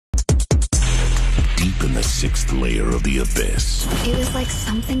Deep in the 6th layer of the abyss, It was like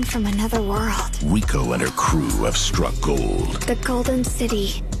something from another world. Rico and her crew have struck gold. The Golden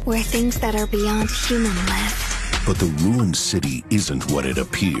City, where things that are beyond human live. But the ruined city isn't what it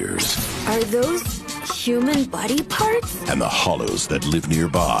appears. Are those human body parts? And the hollows that live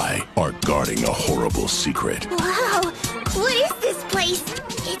nearby are guarding a horrible secret. Wow, what is this place?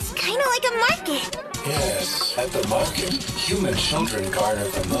 It's kind of like a market. Yes, at the market, human children garner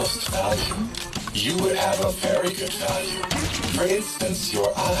the most value. You would have a very good value. For instance, your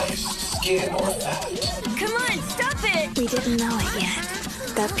eyes, skin, or fat. Come on, stop it! We didn't know it yet.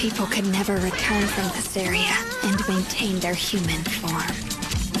 That people could never return from this area and maintain their human form.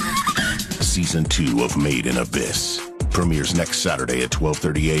 Season 2 of Made in Abyss premieres next Saturday at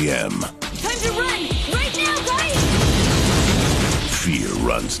 12:30 a.m. Time to run! Right now, guys! Fear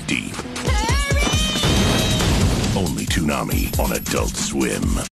runs deep. Hurry! Only TOONAMI on Adult Swim.